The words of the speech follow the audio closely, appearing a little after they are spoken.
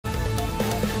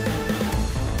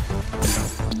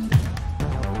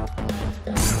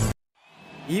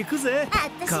行くぜ。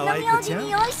私の名字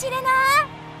に酔いしれな。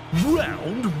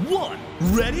Round 1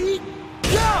 Ready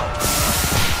Go!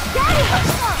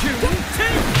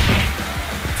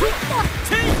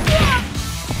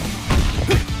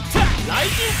 来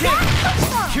Ready,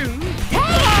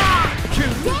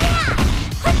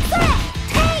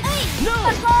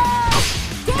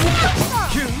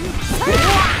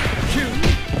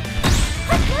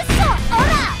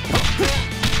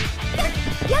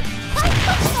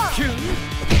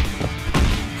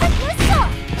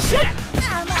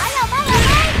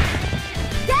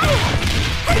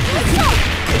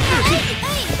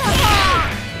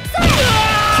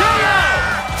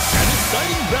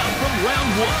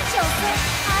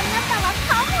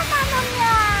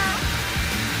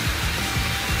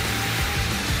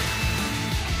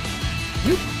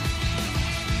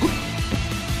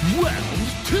 go! Round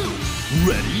 3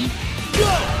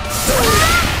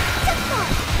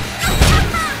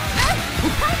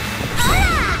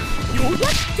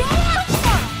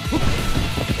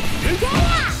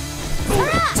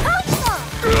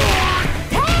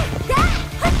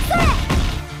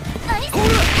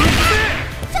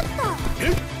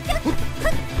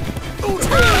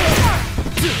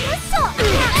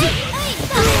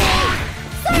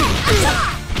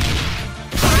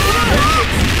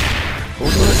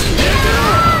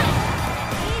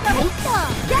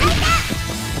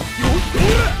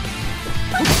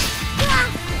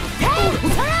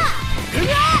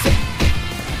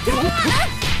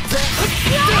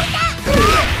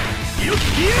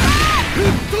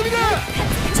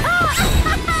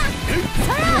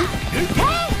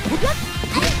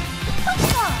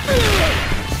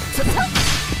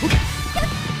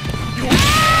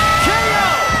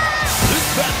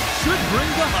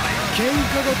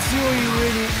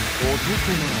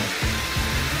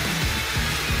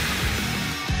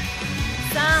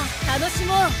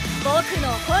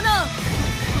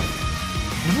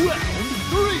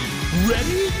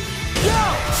 Ready Go!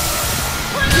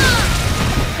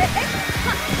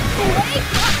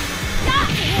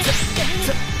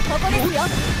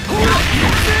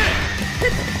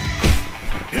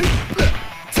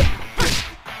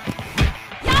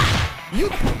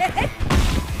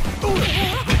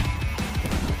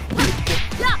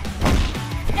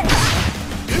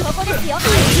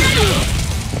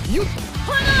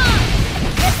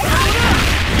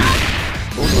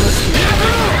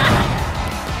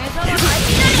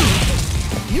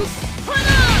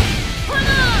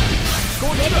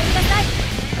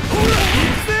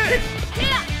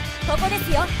 ここで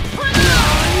すよ。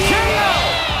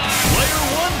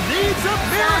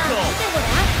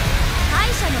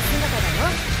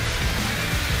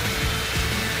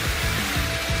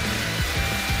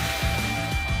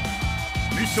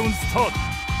Mission start.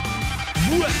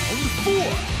 Round 4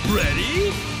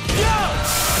 Ready Go!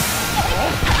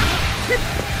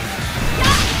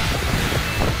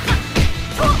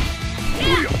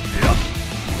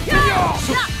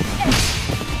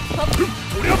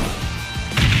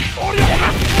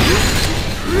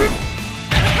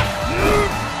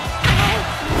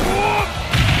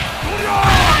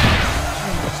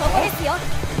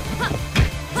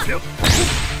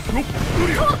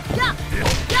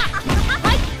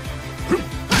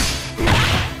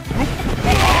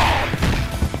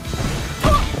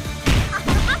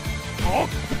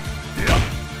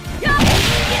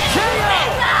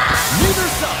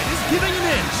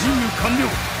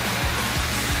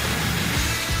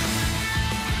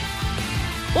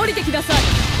 降りてきなさい。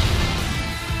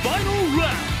 Final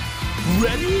round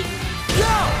Ready Go!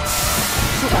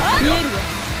 見えるよ。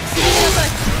死になさい。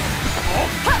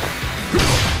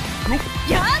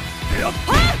やっやっ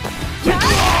やっ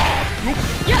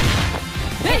やっ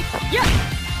えいやっ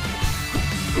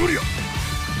無理や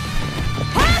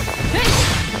え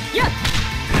いやっ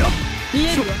見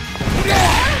えるよ。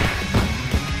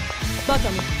バカ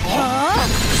め。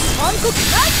暗黒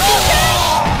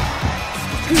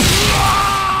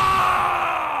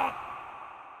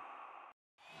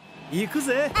行く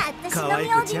ぜ。私の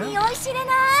名字に酔いしれ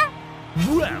な。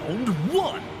 Round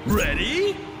 1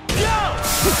 Ready Go!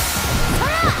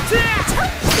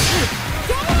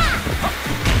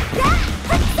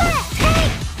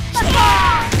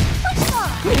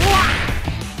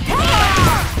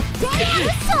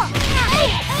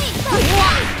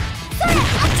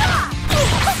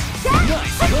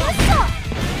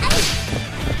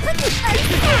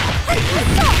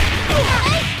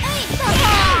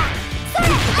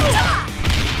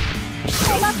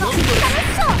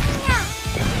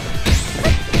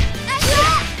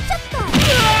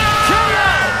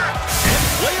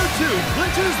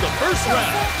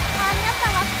 あなた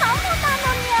はカモなの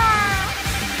にゃ。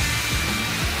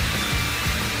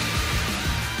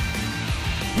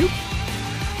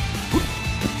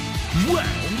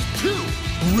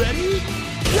Ready?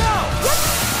 Go!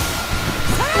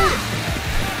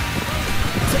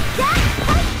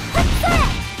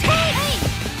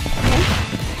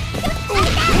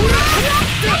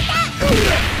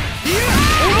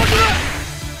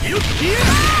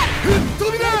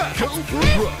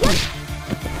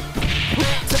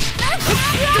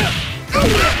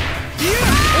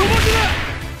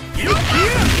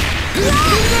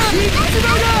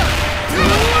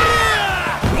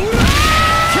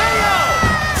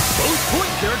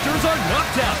 Characters are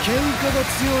knocked out. 喧嘩が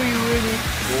強い上に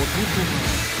男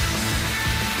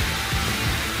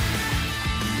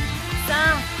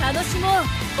さあ楽しもう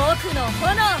僕の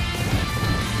炎。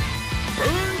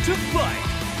 Burn to fight.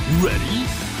 Ready?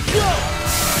 Go!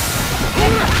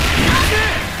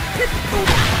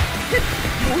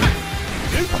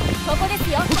 ここです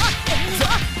よ。こ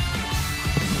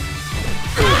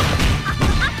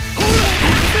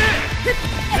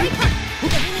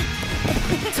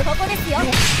こですよ。こ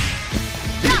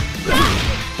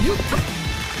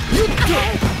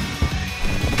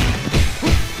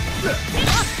こ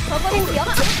ですよ。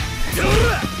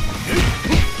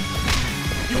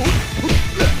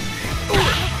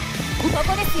こ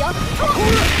こですよ。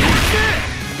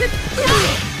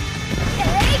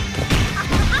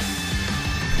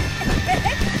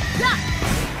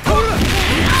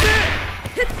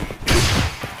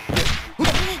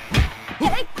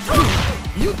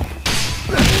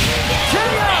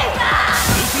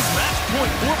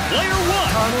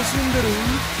楽しんでる？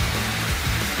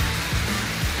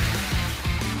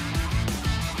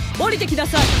降りてきな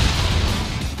さい。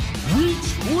 Reach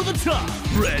for the top.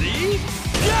 Ready?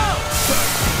 Go!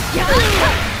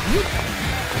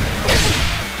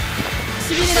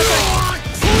 しびれなさい。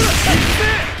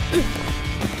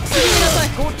しびれなさい。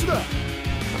こっちだ。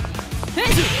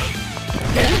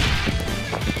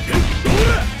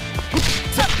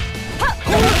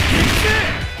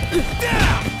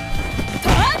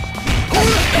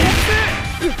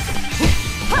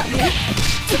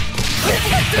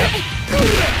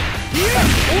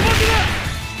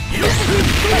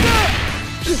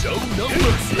Show no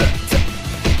mercy.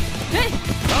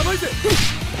 甘いぜ。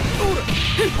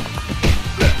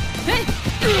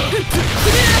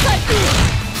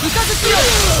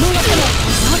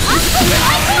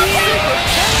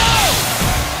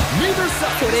Neither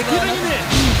side is giving in.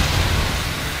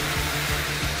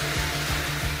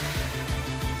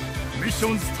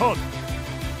 Mission start.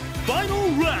 Final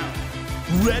round.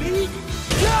 Ready?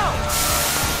 Go!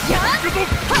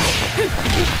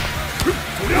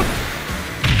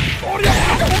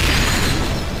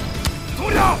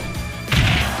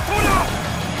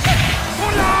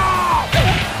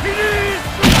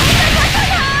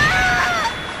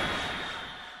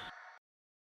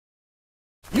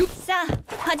 さあ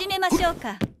始めましょう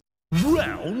か。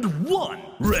 Round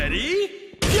 1. Ready?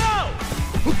 Go!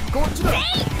 こっちだ。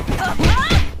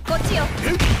こっちよ。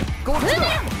こっちだ。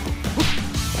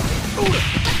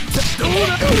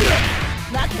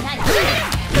わけない。通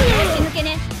し抜け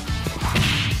ね。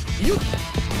こ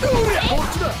っ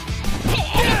ちだ。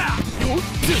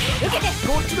受けて。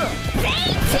こっちだ。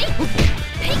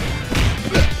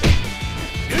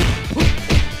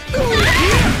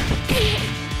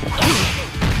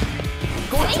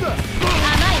こっちだ。甘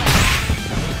いわ。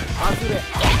外れ。通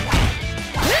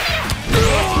し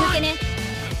抜けね。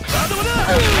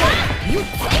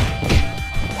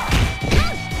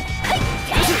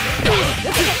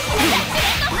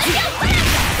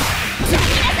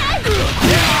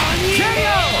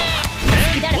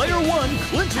Player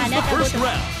 1 clinches あ the なたご first と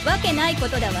round. わけないこ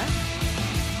とだわ。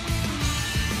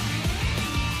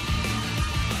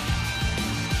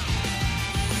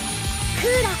ク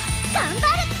ーラ頑張る。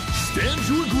 Stand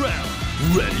your ground.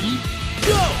 Ready? Go!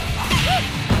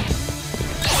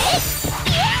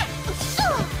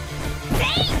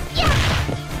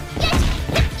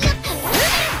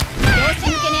 通し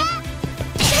抜けね。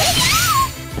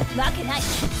わけない。受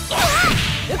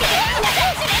けて。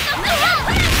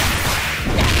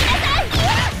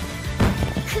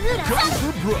クーラ Go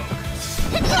for broke.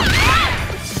 行くわよ。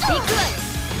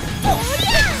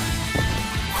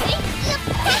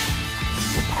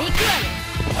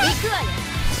行くわよ。行くわよ。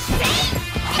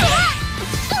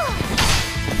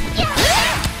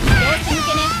通し抜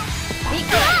けね。行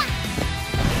くわよ。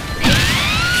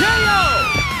 KO!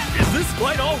 Is this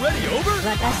fight already over?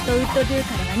 私とウッドドゥ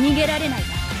からは逃げられないわ。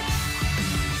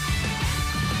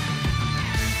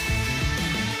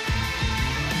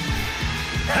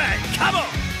Hey, come on!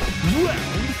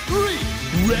 Round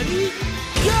 3. Ready?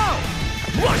 Go!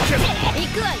 Watch it! 行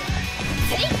くわよ。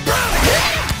通し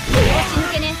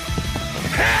抜けね。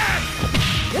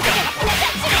受けて。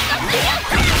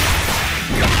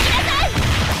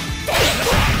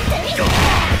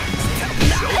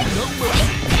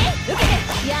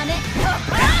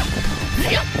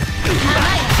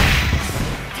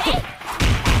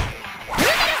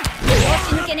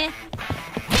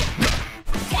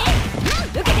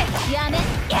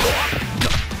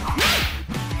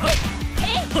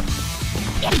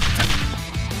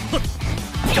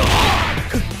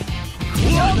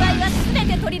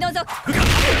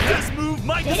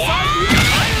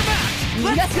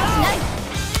逃がしはしない。